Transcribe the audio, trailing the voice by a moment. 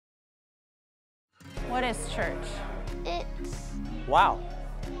What is church? It's, Wow.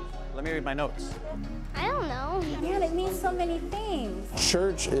 Let me read my notes. I don't know. Man, it means so many things.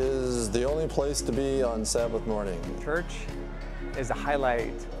 Church is the only place to be on Sabbath morning. Church is the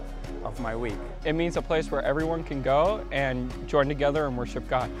highlight of my week. It means a place where everyone can go and join together and worship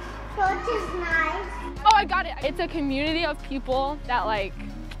God. Church is nice. Oh, I got it. It's a community of people that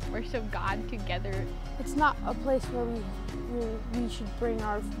worship God together. It's not a place where we should bring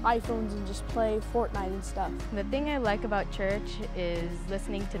our iPhones and just play Fortnite and stuff. The thing I like about church is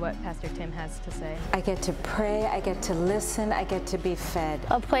listening to what Pastor Tim has to say. I get to pray, I get to listen, I get to be fed.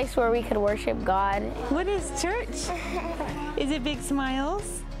 A place where we could worship God. What is church? Is it big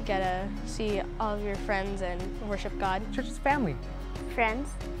smiles? You get to see all of your friends and worship God. Church is family. Friends?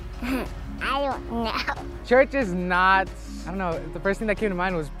 I don't know. Church is not, I don't know, the first thing that came to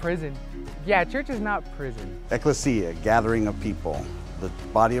mind was prison. Yeah, church is not prison. Ecclesia, gathering of people, the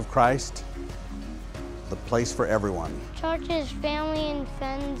body of Christ, the place for everyone. Church is family and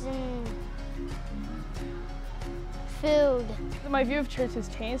friends and food. My view of church has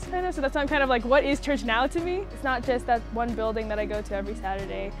changed kind of, so that's why I'm kind of like, what is church now to me? It's not just that one building that I go to every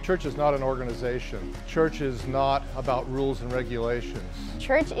Saturday. Church is not an organization. Church is not about rules and regulations.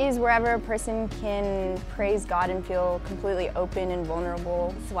 Church is wherever a person can praise God and feel completely open and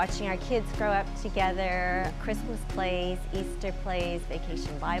vulnerable. It's watching our kids grow up together, Christmas plays, Easter plays,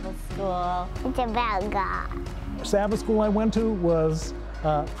 Vacation Bible School. It's about God. Sabbath school I went to was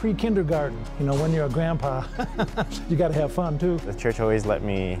pre-kindergarten. You know, when you're a grandpa, you got to have fun too. The church always let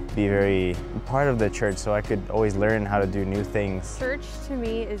me be very part of the church, so I could always learn how to do new things. Church to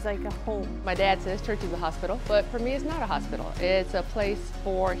me is like a home. My dad says church is a hospital, but for me it's not a hospital. It's a place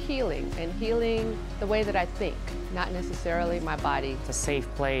for healing, and healing the way that I think, not necessarily my body. It's a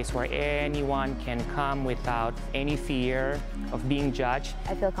safe place where anyone can come without any fear of being judged.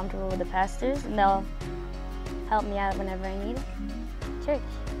 I feel comfortable with the pastors and they'll help me out whenever I need it. Church.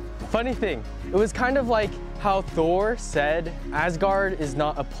 Funny thing, it was kind of like how Thor said, Asgard is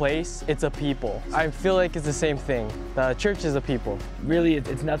not a place, it's a people. I feel like it's the same thing. The church is a people. Really,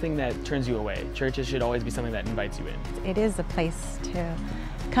 it's nothing that turns you away. Churches should always be something that invites you in. It is a place to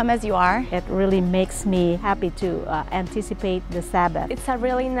come as you are. It really makes me happy to anticipate the Sabbath. It's a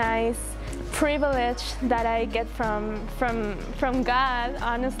really nice privilege that I get from God,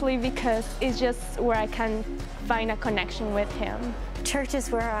 honestly, because it's just where I can find a connection with Him. Church is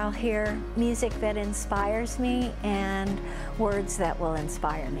where I'll hear music that inspires me and words that will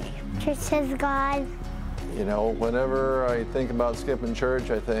inspire me. Church says God. You know, whenever I think about skipping church,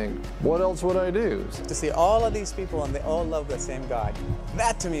 I think, what else would I do? To see all of these people and they all love the same God,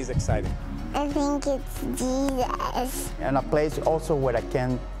 that to me is exciting. I think it's Jesus. And a place also where I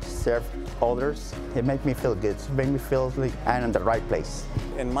can serve others. It makes me feel good. It makes me feel like I'm in the right place.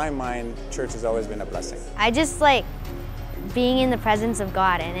 In my mind, church has always been a blessing. I just like being in the presence of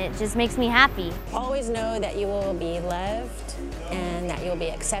God, and it just makes me happy. Always know that you will be loved and that you'll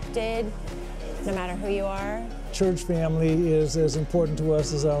be accepted no matter who you are. Church family is as important to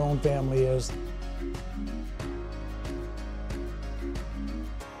us as our own family is.